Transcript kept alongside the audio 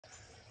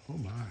Oh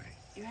my.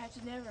 You have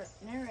to never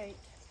narrate.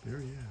 There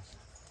he is.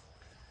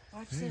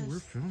 Watch Hey, this. we're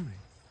filming.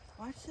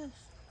 Watch this.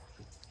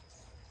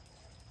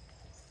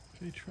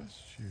 They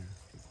trust you.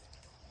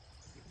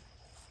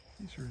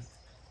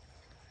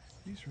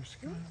 These are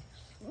skunks.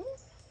 Ooh,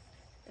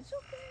 it's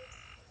okay.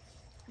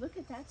 Look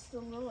at that's the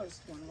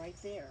littlest one right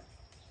there.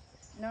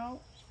 No,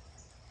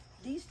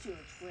 these two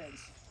are twins.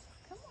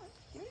 Come on,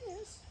 here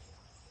it is.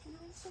 You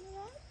want some of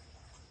that?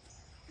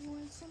 You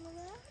want some of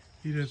that?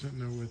 He doesn't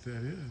know what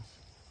that is.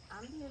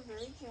 I'm being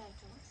very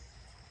gentle.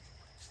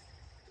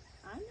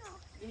 I know.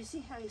 Do you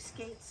see how he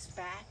skates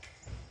back?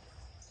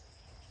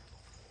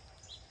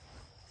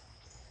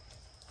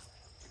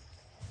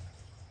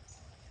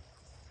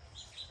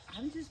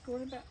 I'm just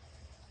going about.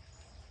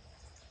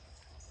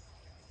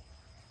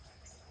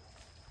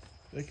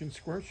 They can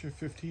squirt you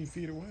 15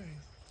 feet away.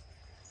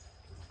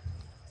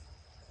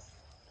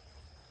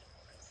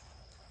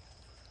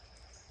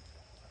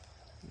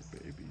 The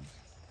babies.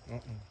 Uh-oh.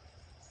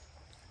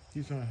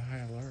 He's on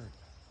high alert.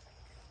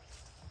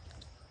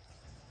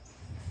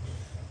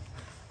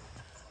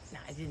 No,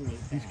 I didn't need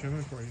that. He's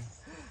coming for you.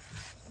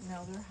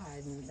 No, they're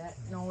hiding.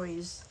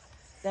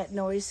 That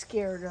noise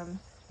scared them.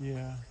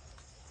 Yeah.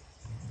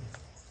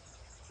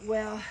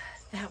 Well,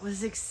 that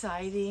was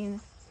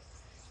exciting.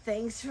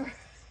 Thanks for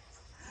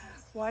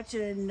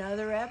watching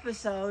another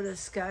episode of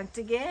Skunked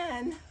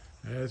Again.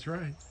 That's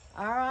right.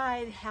 All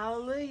right,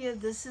 hallelujah.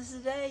 This is the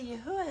day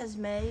Yahuwah has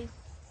made.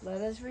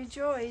 Let us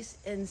rejoice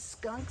in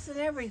skunks and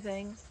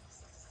everything.